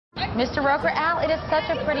Mr. Roker, Al, it is such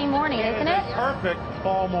a pretty morning, isn't it? Perfect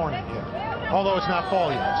fall morning here. Although it's not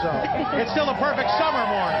fall yet, so it's still a perfect summer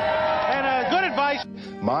morning. And good advice.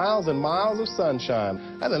 Miles and miles of sunshine.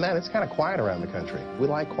 Other than that, it's kind of quiet around the country. We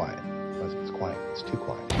like quiet. It's quiet. It's too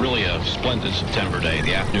quiet. Really a splendid September day.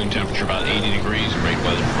 The afternoon temperature about 80 degrees. Great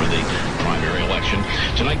weather for the primary election.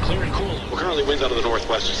 Tonight, clear and cool. Well, currently winds out of the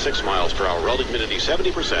northwest at 6 miles per hour. Relative humidity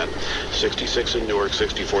 70%. 66 in Newark,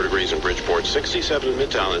 64 degrees in Bridgeport, 67 in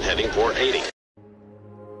Midtown, and heading for 80.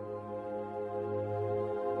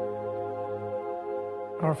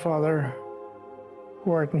 Our Father,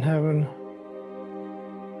 who art in heaven,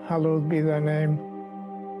 hallowed be thy name.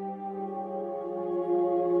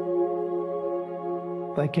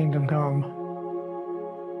 Thy kingdom come.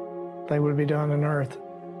 Thy will be done on earth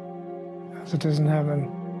as it is in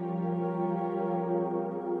heaven.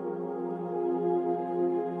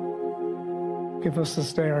 Give us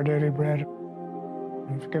this day our daily bread,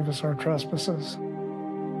 and forgive us our trespasses,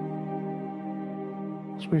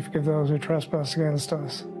 as we forgive those who trespass against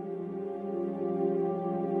us.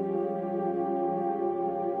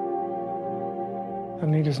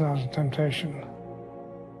 And lead us not into temptation.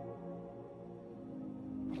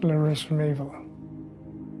 Deliver us from evil.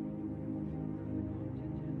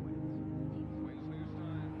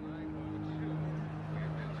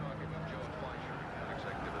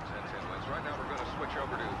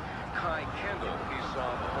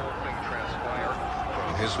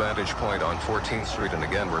 His vantage point on 14th Street, and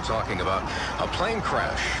again, we're talking about a plane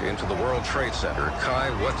crash into the World Trade Center. Kai,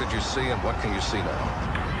 what did you see, and what can you see now?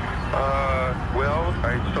 Well,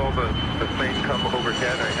 I saw the plane come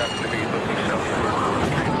overhead. I happened to be looking south towards the World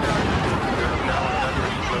Trade Center. There's now another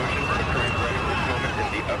explosion occurring right at this moment in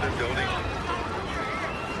the other building.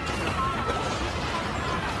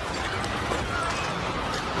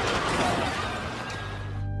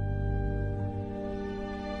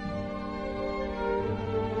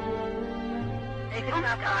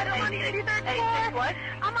 I'm on the 83rd floor. What?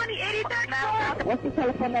 I'm on the 83rd floor. What's the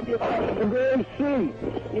telephone number? Very C.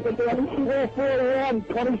 You can do anything 41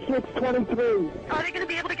 2623. Are they going to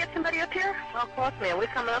be able to get somebody up here? Well, of course, man. We're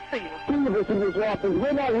coming up to you. Two of us in this office.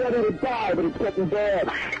 We're not ready to die, but it's getting bad.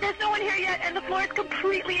 There's no one here yet, and the floor is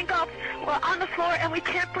completely engulfed. We're on the floor, and we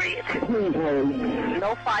can't breathe. Please, hurry.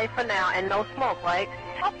 No fire for now, and no smoke, right?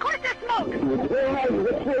 Of course there's smoke. All right,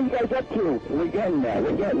 what's where you guys up to? We're getting there.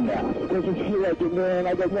 Doesn't feel like it, man.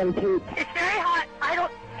 I got one too. It's very hot. I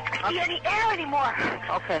don't see any air anymore.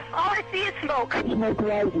 Okay. All I see is smoke. Smoke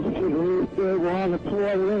rises to the we're on the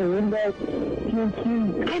floor, we're in a window. Can't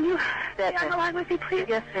see. Can you stay on the line with me, please?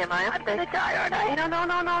 Yes, ma'am. I'm going to die, aren't I? No.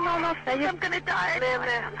 I'm going to die.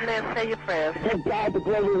 Ma'am, say your prayers. Thank God the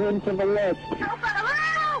glory in from the left. Help!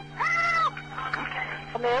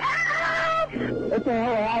 Ma'am? What the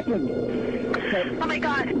hell happened? Oh, my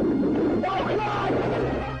God.